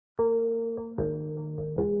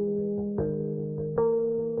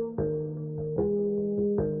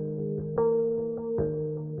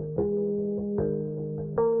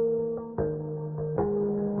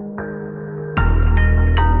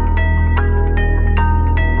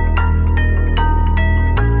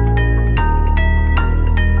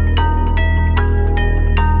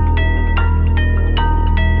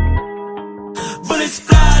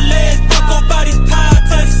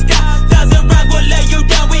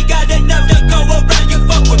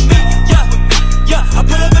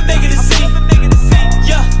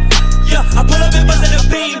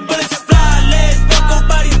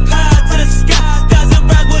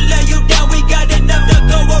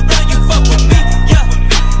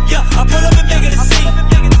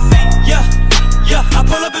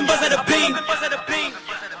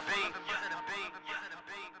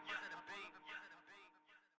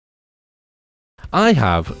I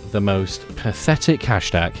have the most pathetic cash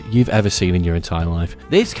stack you've ever seen in your entire life.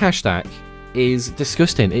 This cash stack is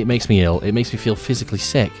disgusting. It makes me ill. It makes me feel physically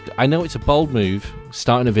sick. I know it's a bold move,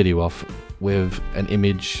 starting a video off with an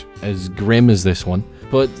image as grim as this one,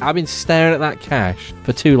 but I've been staring at that cash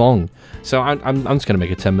for too long. So I'm just going to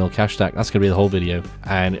make a 10 mil cash stack. That's going to be the whole video.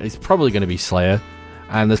 And it's probably going to be Slayer.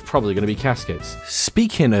 And there's probably going to be caskets.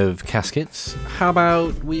 Speaking of caskets, how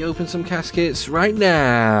about we open some caskets right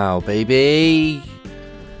now, baby?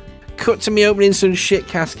 Cut to me opening some shit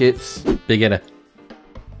caskets. Beginner.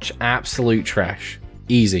 Absolute trash.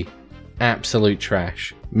 Easy. Absolute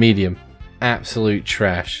trash. Medium. Absolute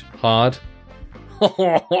trash. Hard.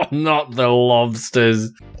 Oh, not the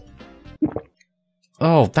lobsters.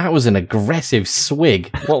 Oh, that was an aggressive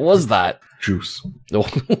swig. What was that? Juice.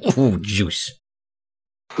 Oh, juice.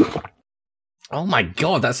 Oh my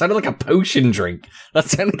god, that sounded like a potion drink. That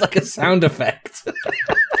sounded like a sound effect.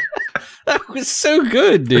 That was so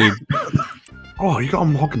good, dude. Oh, you got a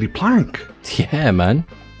mahogany plank. Yeah, man.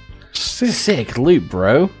 Sick. Sick loot,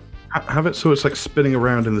 bro. Have it so it's like spinning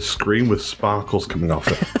around in the screen with sparkles coming off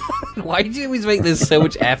it. Why do you always make this so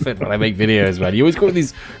much effort when I make videos, man? You always go with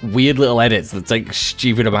these weird little edits that take a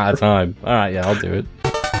stupid amount of time. Alright, yeah, I'll do it.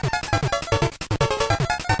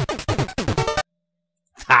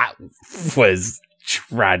 That was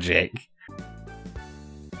tragic.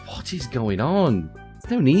 What is going on?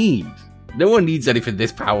 There's no need. No one needs anything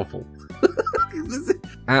this powerful.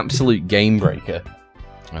 Absolute game breaker.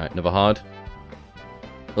 Alright, another hard.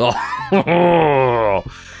 Oh.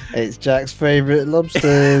 It's Jack's favourite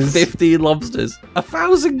lobsters. 15 lobsters.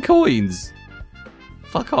 1,000 coins.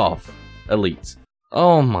 Fuck off. Elite.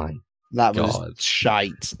 Oh my That God. was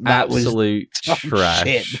shite. That Absolute was trash.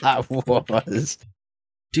 shit, that was.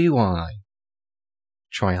 Do I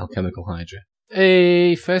try Alchemical Hydra?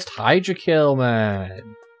 Hey, first Hydra kill,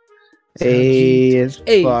 man. Hey, let's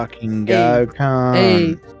Hey, fucking go, Con.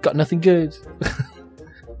 Hey, got nothing good.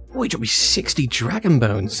 Oh, he dropped me 60 dragon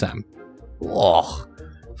bones, Sam. Oh,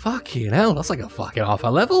 fucking hell, that's like a fucking half a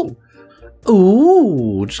level.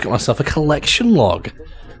 Ooh, just got myself a collection log.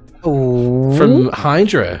 Ooh. From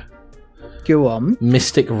Hydra. Go on.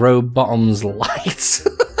 Mystic Robe Bottoms Light.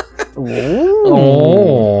 Ooh.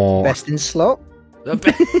 Oh. Best in slot.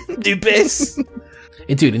 New best.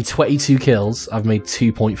 Dude, in 22 kills, I've made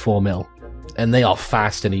 2.4 mil. And they are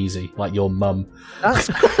fast and easy, like your mum. That's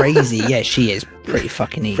crazy. Yeah, she is pretty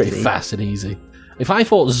fucking easy. Pretty fast and easy. If I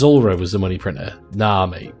thought Zulrah was the money printer, nah,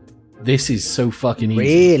 mate. This is so fucking easy.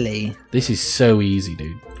 Really? This is so easy,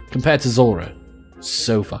 dude. Compared to Zulrah,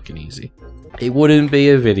 so fucking easy. It wouldn't be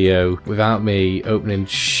a video without me opening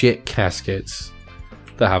shit caskets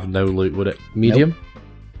that have no loot, would it? Medium?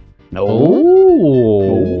 No.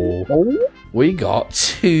 Oh. Oh. We got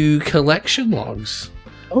 2 collection logs.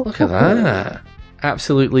 Oh, Look at that.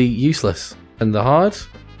 Absolutely useless. And the hard?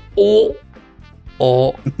 Oh.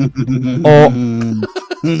 Oh.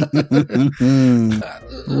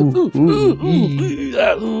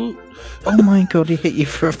 Oh. Oh my god, he hit you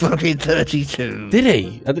for a fucking 32. Did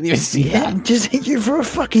he? I didn't even see Yeah, that. just hit you for a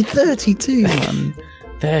fucking 32, man.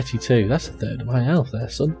 32. That's a third of my health there,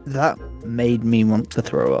 son. That made me want to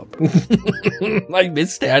throw up. I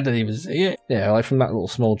missed it. I didn't even see it. Yeah, like from that little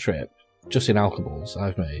small trip, just in alcohols,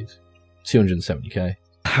 I've made 270k.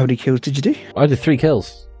 How many kills did you do? I did 3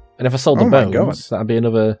 kills. And if I sold the Oh my God. bones, that'd be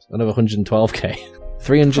another 112k.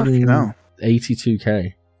 Fucking hell.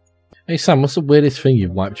 382k. Hey Sam, what's the weirdest thing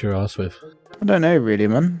you've wiped your ass with? I don't know, really,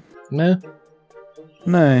 man. No?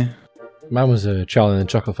 No. Mine was a Charlie and the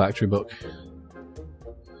Chocolate Factory book.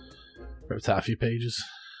 Ripped out a few pages.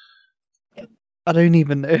 I don't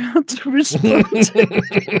even know how to respond to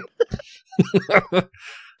it.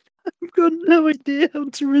 I've got no idea how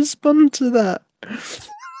to respond to that.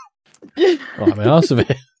 Right, my ass of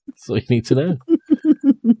it. That's all you need to know.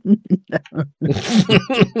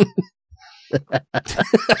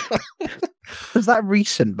 Was that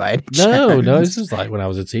recent by any No, chance? this is like when I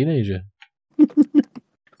was a teenager.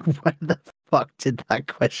 Where the fuck did that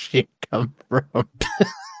question come from?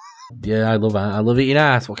 Yeah, I love eating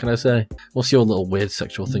ass. What can I say? What's your little weird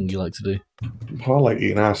sexual thing you like to do? I like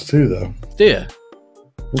eating ass too, though. Do you?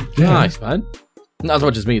 Yeah. Nice, man. Not as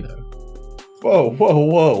much as me, though. Whoa, whoa,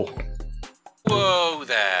 whoa. Whoa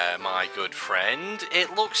there, my good friend.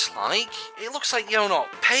 It looks like you're not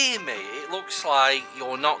paying me. It looks like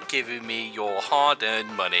you're not giving me your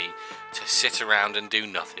hard-earned money to sit around and do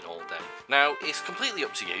nothing all day. Now, it's completely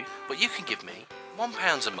up to you, but you can give me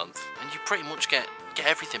 £1 a month and you pretty much get Get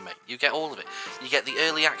everything, mate. You get all of it. You get the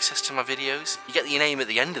early access to my videos. You get your name at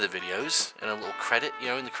the end of the videos and a little credit, you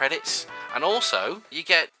know, in the credits. And also, you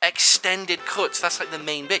get extended cuts. That's like the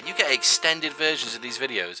main bit. You get extended versions of these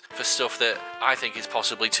videos for stuff that I think is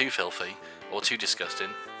possibly too filthy or too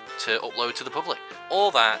disgusting to upload to the public.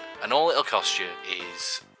 All that, and all it'll cost you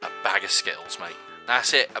is a bag of Skittles, mate.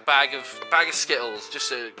 That's it. A bag of Skittles.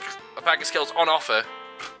 Just a bag of Skittles on offer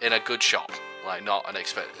in a good shop. Like, not at a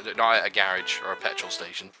garage or a petrol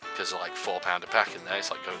station, because they're like £4 a pack in there.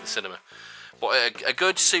 It's like going to the cinema. But a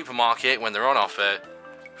good supermarket, when they're on offer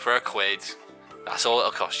for £1, that's all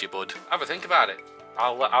it'll cost you, bud. Have a think about it.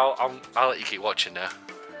 I'll let you keep watching now.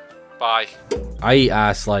 Bye. I eat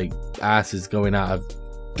ass like ass is going out of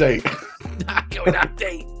date. Going out of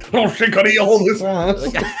date. Oh shit! Gotta eat all this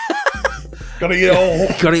ass. Gotta eat all.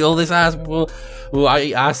 Gotta eat all this ass. Well, I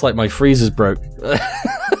eat ass like my freezer's broke.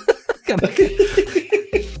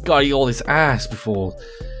 Gotta eat all this ass before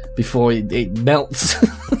it melts.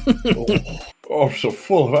 I'm so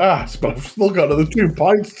full of ass, but I've still got another 2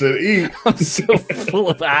 pints to eat. I'm so full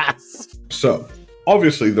of ass. So,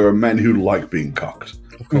 obviously, there are men who like being cocked.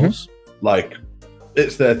 Of course. Like,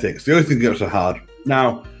 it's their thing. It's the only thing that gets so hard.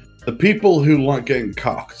 Now, the people who like getting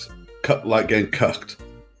cocked, like getting cucked,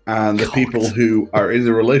 and the people who are in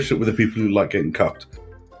the relationship with the people who like getting cocked.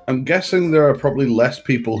 I'm guessing there are probably less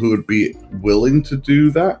people who would be willing to do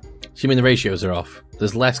that. So you mean the ratios are off?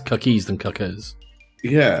 There's less cookies than cuckers?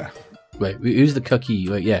 Yeah. Wait, who's the cookie?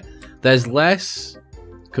 Wait, yeah. There's less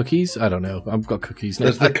cookies? I don't know. I've got cookies now.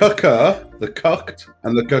 There's the cooker, the cucked,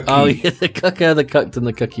 and the cookie. Oh, yeah, the cooker, the cucked, and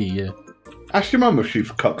the cookie, yeah. Ask your mum if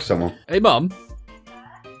she's cucked someone. Hey, Mum.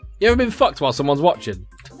 You ever been fucked while someone's watching?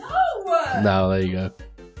 No! No, there you go.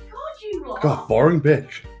 God, you lot. God, boring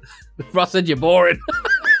bitch. Ross said you're boring.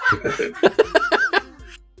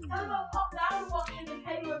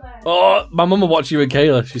 Oh, my mum will watch you and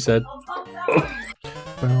Kayla, she said.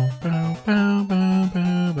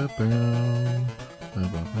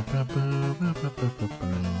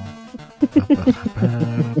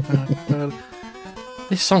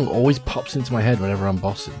 This song always pops into my head whenever I'm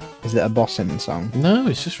bossing. Is it a bossing song? No,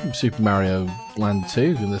 it's just from Super Mario Land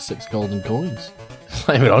 2 and the 6 golden coins. It's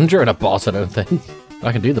not even under a boss, I don't think.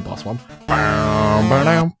 I can do the boss one.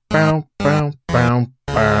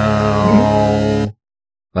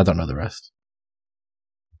 I don't know the rest.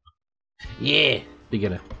 Yeah,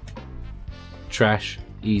 beginner. Trash,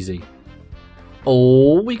 easy.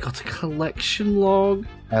 Oh, we got a collection log.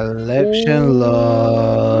 Collection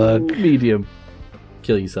log. Medium.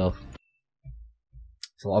 Kill yourself.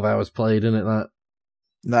 It's a lot of hours played, isn't it, that?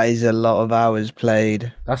 That is a lot of hours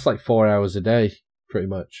played. That's like 4 hours a day, pretty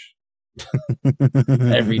much.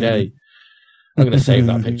 Every day. I'm going to save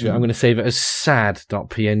that picture. I'm going to save it as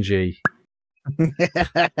sad.png.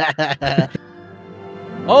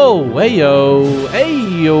 Oh, heyo,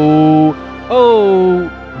 heyo, oh,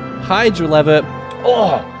 Hydra lever.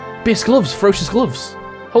 Oh, Biss gloves, ferocious gloves.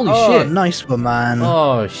 Holy shit. Nice one, man.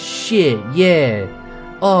 Oh, shit, yeah.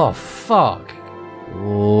 Oh, fuck.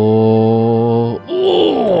 Oh,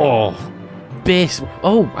 oh. Biss.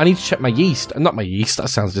 Oh, I need to check my yeast. Not my yeast, that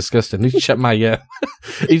sounds disgusting. I need to check my, I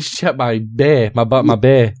need to check my bear, my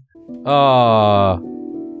bear. Oh.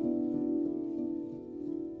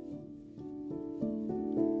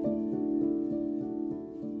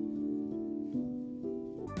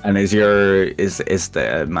 And is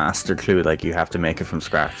the master clue like you have to make it from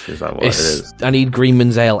scratch? Is that what it is? I need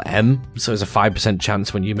Greenman's Ale M, so it's a 5%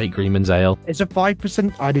 chance when you make Greenman's Ale. It's a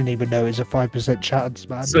 5%. I didn't even know it's a 5% chance,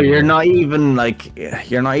 man. So you're not even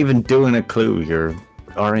doing a clue. You're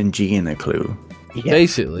RNGing a clue. Yeah,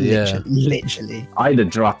 basically, literally. I'd have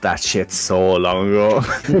dropped that shit so long ago.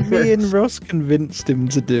 Me and Ross convinced him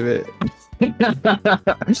to do it.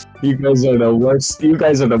 You guys are the worst. You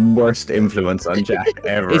guys are the worst influence on Jack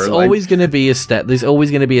ever. It's always going to be a step. There's always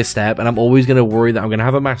going to be a step, and I'm always going to worry that I'm going to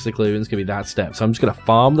have a master clue, and it's going to be that step. So I'm just going to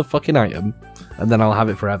farm the fucking item, and then I'll have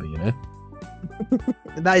it forever. You know.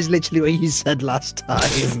 That is literally what you said last time.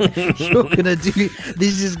 You're gonna do.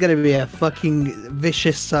 This is gonna be a fucking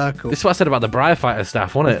vicious circle. This is what I said about the Briar Fighter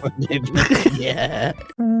staff, wasn't it? Yeah.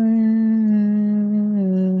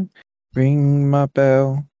 Ring my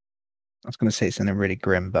bell. I was going to say something really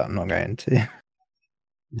grim, but I'm not going to.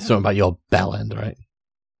 It's something about your bell end, right?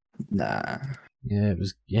 Nah. Yeah, it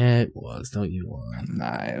was. Yeah, it was. Don't you want?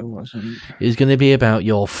 Nah, it wasn't. It was going to be about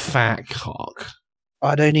your fat cock.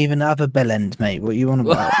 I don't even have a bell end, mate. What are you on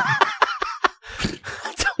about? I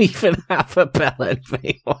don't even have a bell end,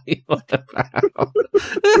 mate. What are you on about?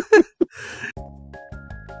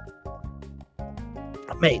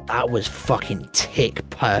 Mate, that was fucking tick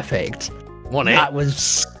perfect. Wasn't it? That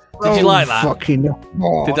was Did you like that? Fucking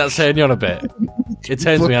Did that turn you on a bit? It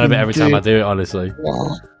turns me on a bit every time I do it, honestly.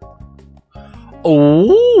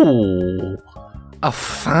 Oh, a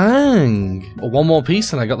fang. One more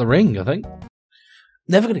piece and I got the ring, I think.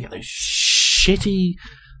 Never gonna get those shitty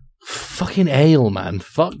fucking ale, man.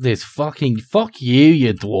 Fuck this fucking... Fuck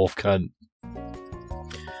you dwarf cunt.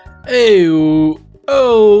 Oh,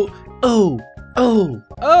 oh, oh, oh,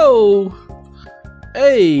 oh.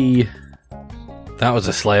 Hey. That was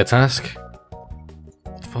a Slayer task.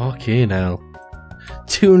 Fucking hell.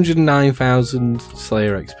 209,000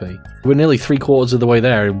 Slayer XP. We're nearly 3/4 of the way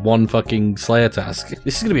there in one fucking Slayer task.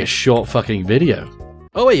 This is gonna be a short fucking video.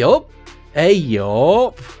 Oh, hey up. Hey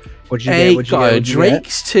up. What'd you Hey, get? got a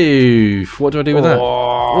Drake's tooth. What do I do with that?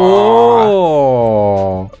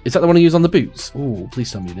 Oh. Is that the one I use on the boots? Oh, please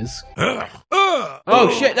tell me it is.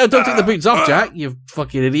 Oh shit, no, don't take the boots off, Jack, you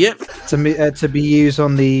fucking idiot. To be used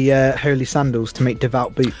on the holy sandals to make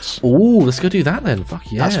devout boots. Oh, let's go do that then. Fuck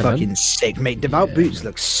yeah. That's man. fucking sick, mate. Devout boots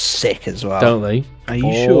look sick as well. Don't they? Are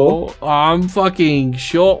you sure? I'm fucking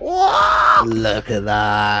sure. Look at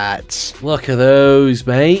that. Look at those,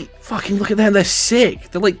 mate. Fucking look at them, they're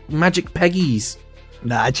sick. They're like magic peggies.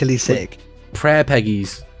 No, actually sick. Prayer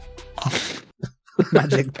peggies.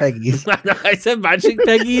 Magic peggies. I said magic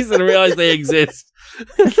peggies and I realised they exist.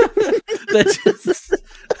 They're just...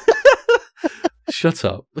 Shut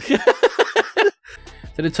up. Did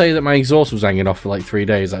I tell you that my exhaust was hanging off for like 3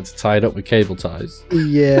 days? I had to tie it up with cable ties.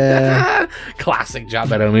 Yeah. Classic Jack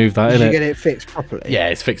Benno move, that, Did innit? you get it fixed properly? Yeah,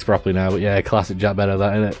 it's fixed properly now, but yeah, classic Jack Benno,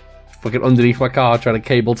 that, innit? Fucking underneath my car, trying to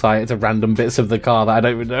cable tie it to random bits of the car that I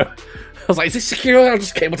don't even know. I was like, is this secure? I'll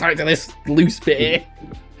just cable tie it to this loose bit here.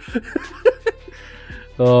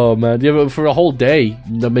 Oh man, yeah, but for a whole day,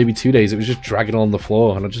 maybe 2 days, it was just dragging on the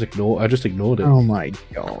floor, and I just ignored it. Oh my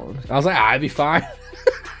god! I was like, I'd be fine.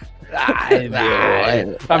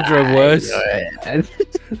 I've drove worse.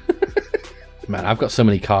 Man, I've got so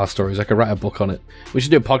many car stories. I could write a book on it. We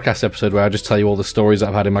should do a podcast episode where I just tell you all the stories that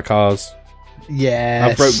I've had in my cars. Yeah,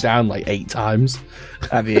 I broke down like 8 times.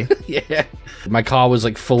 Have you? Yeah. My car was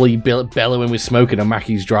like fully bellowing with smoke in a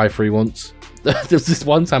Mackey's drive-through once. There's this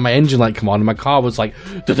one time my engine light come on and my car was like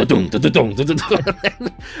da-da-dung, da-da-dung,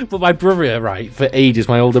 da-da-dung. But my brother, right, for ages,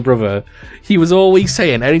 my older brother, he was always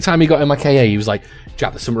saying, anytime he got in my KA, he was like,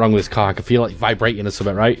 Jack, there's something wrong with this car. I can feel like vibrating or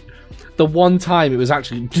something, right? The one time it was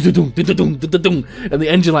actually da-da-dung, da-da-dung, da-da-dung, and the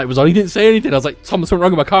engine light was on. He didn't say anything. I was like, Tom, there's something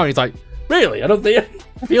wrong with my car. And he's like, really? I don't think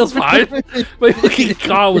it feels fine. My fucking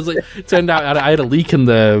car was like, turned out I had a leak in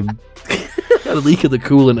the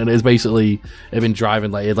coolant, and it was basically, it had been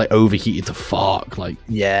driving like, it like overheated to fuck. Like,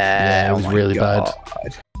 yeah, it was really bad.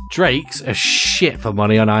 Drake's are shit for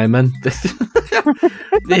money on Iron Man.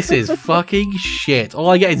 This is fucking shit. All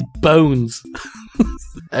I get is bones.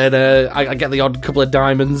 And I get the odd couple of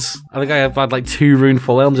diamonds. I think I've had like 2 rune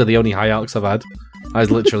full elms are the only high arcs I've had. That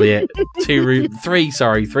was literally it. 3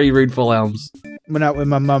 rune full elms. Went out with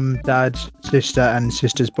my mum, dad, sister, and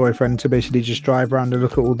sister's boyfriend to basically just drive around and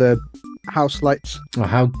look at all the house lights. Oh,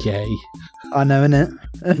 how gay. I know, innit?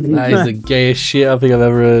 That is the gayest shit I think I've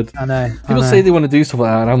ever heard. I know. People say they want to do stuff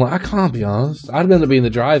like that, and I'm like, I can't be arsed. I'd end up being the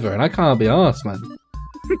driver, and I can't be arsed, man.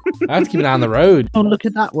 I have to keep an eye on the road. Oh, look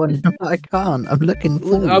at that one. I can't. I'm looking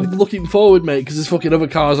forward. I'm looking forward, mate, because there's fucking other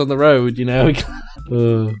cars on the road, you know?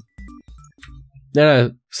 Yeah,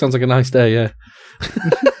 sounds like a nice day, yeah.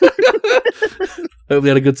 Hope they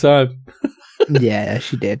had a good time. Yeah,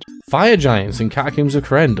 she did. Fire Giants and Catacombs of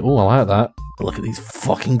Krend. Oh, I like that. Look at these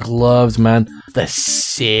fucking gloves, man. They're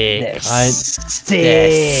sick.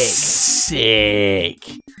 They're sick.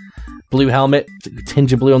 Blue helmet,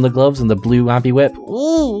 tinge of blue on the gloves, and the blue Abbey whip.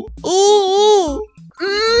 Ooh, ooh,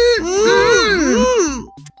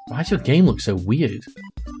 ooh. Why does your game look so weird?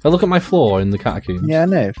 I look at my floor in the Catacombs. Yeah, I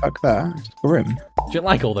know. Fuck that. It's grim. Do you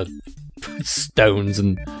like all the stones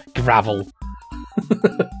and gravel?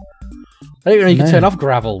 I didn't know you can turn off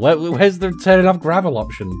gravel. Where's the turning off gravel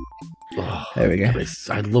option? Oh, there we go.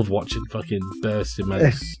 I love watching fucking bursting,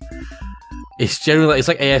 man. It's generally, it's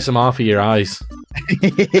like ASMR for your eyes.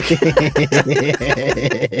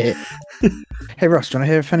 Hey Ross, do you want to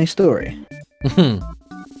hear a funny story?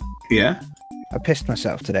 Yeah. I pissed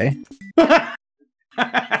myself today. It's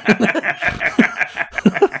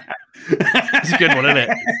a good one, isn't it?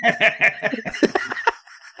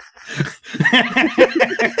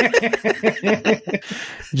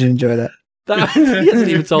 Did you enjoy that? He hasn't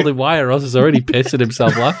even told him why, or Ross is already pissing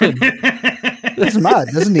himself laughing. That's mad.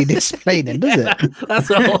 Doesn't need explaining, does it? That's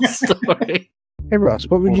the whole story. Hey Ross,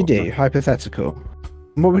 what would you do? Hypothetical.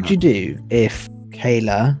 What would you do if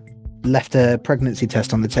Kayla left a pregnancy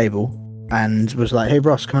test on the table and was like, "Hey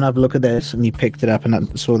Ross, come and have a look at this," and you picked it up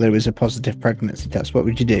and saw there was a positive pregnancy test, what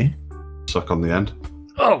would you do? Suck on the end.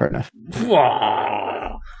 Oh, Fair enough.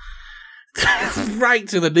 Right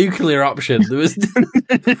to the nuclear option. There was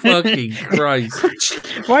fucking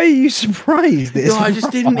Christ. Why are you surprised? No, I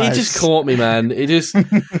just didn't. It just caught me, man. It just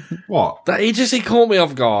What? It caught me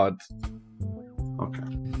off guard. Okay.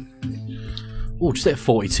 Oh, just hit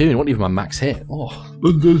 42 and what even my max hit. Oh,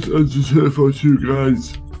 I just hit 42,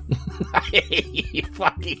 guys. I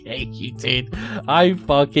fucking hate you, dude. I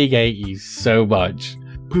fucking hate you so much.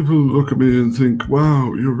 People look at me and think,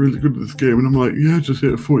 "Wow, you're really good at this game," and I'm like, "Yeah, just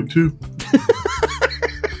hit 42."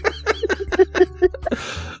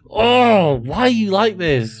 Oh, why are you like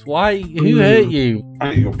this? Why? Who hurt you?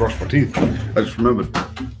 I need to go brush my teeth. I just remembered.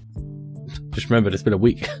 Just remembered, it's been a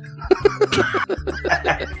week.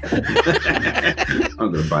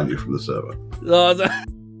 I'm going to ban you from the server.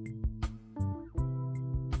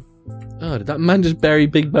 Oh, did that man just bury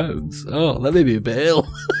big bones? Oh, that made me a bit ill.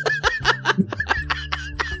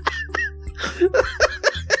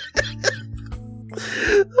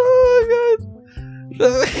 Oh my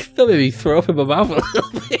god. That made me throw up in my mouth a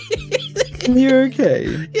little bit. You're okay.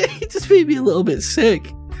 Yeah, it just made me a little bit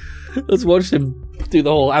sick. I was watching him do the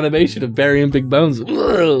whole animation of burying big bones.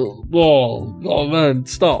 Oh man,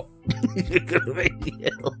 stop. You're gonna make me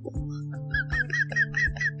ill.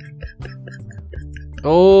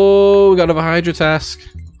 Oh, we got another Hydra task.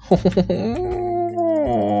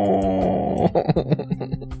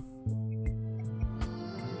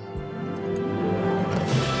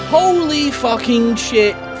 Holy fucking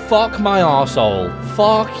shit. Fuck my arsehole.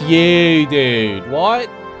 Fuck you, dude. What?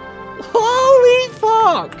 Holy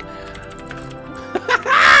fuck.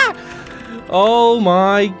 Oh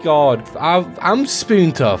my god. I'm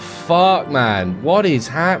spoon to fuck, man. What is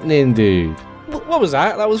happening, dude? What was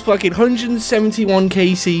that? That was fucking 171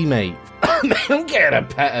 KC, mate. I'm getting a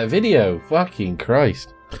better video. Fucking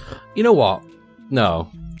Christ. You know what?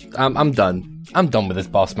 No. I'm done. I'm done with this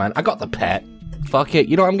boss, man. I got the pet. Fuck it.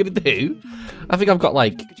 You know what I'm gonna do? I think I've got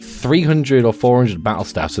like 300 or 400 battle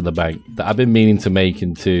staffs in the bank that I've been meaning to make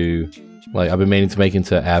into,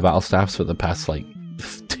 air battle staffs for the past like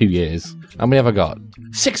 2 years. How many have I got?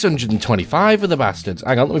 625 of the bastards.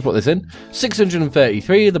 Hang on, let me put this in.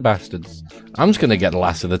 633 of the bastards. I'm just gonna get the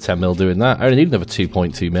last of the 10 mil doing that. I only need another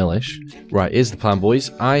 2.2 mil-ish. Right, here's the plan,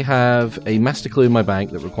 boys. I have a master clue in my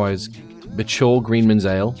bank that requires mature Greenman's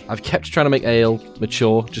ale. I've kept trying to make ale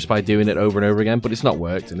mature just by doing it over and over again, but it's not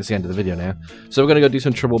worked, and it's the end of the video now. So we're going to go do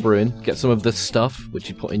some trouble brewing, get some of the stuff, which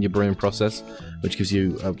you put in your brewing process, which gives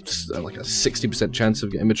you like a 60% chance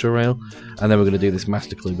of getting mature ale, and then we're going to do this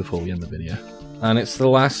master clue before we end the video. And it's the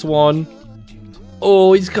last one.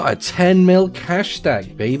 Oh, he's got a 10 mil cash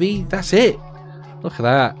stack, baby. That's it. Look at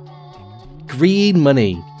that. Green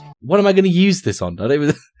money. What am I going to use this on?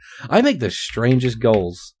 I make the strangest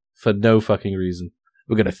goals. For no fucking reason.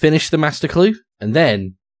 We're going to finish the master clue, and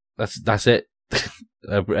then that's it.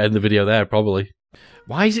 End the video there, probably.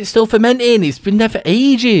 Why is it still fermenting? It's been there for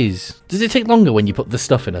ages. Does it take longer when you put the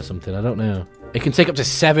stuff in or something? I don't know. It can take up to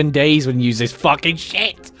 7 days when you use this fucking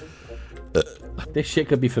shit. This shit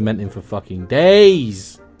could be fermenting for fucking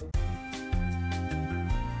days.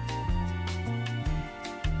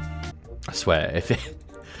 I swear,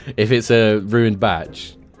 if it's a ruined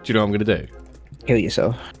batch, do you know what I'm going to do? Kill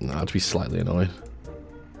yourself. No, I'd be slightly annoyed.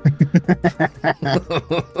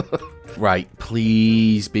 Right,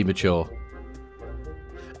 please be mature.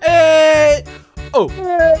 Hey!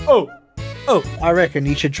 Oh! I reckon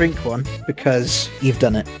you should drink one because you've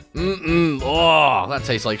done it. Oh, that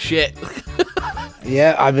tastes like shit.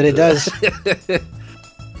 Yeah, I bet it does.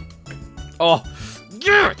 Oh,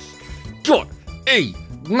 yes! Got a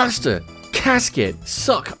master casket.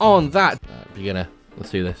 Suck on that. Right, beginner, let's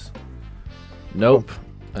do this. Nope.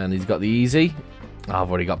 And he's got the easy. Oh, I've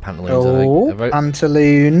already got pantaloons, I think.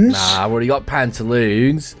 Pantaloons. Nah, I've already got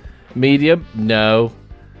pantaloons. Medium? No.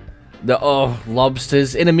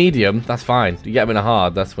 Lobsters. In a medium, that's fine. You get them in a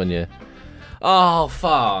hard, that's when you... Oh,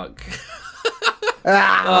 fuck.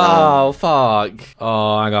 Oh, fuck.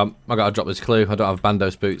 Oh, hang on. I gotta drop this clue. I don't have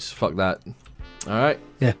Bandos boots. Fuck that. Alright.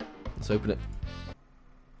 Yeah. Let's open it.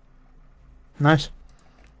 Nice.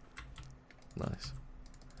 Nice.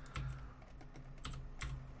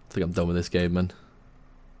 I think I'm done with this game, man.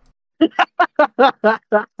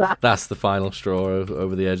 That's the final straw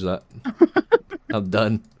over the edge of that. I'm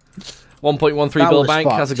done. 1.13 bill bank.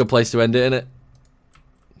 Fucked. That's a good place to end it, isn't it?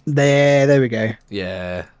 There we go.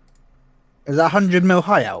 Yeah. Is that 100 mil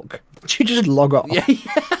high elk? Did you just log off? Yeah.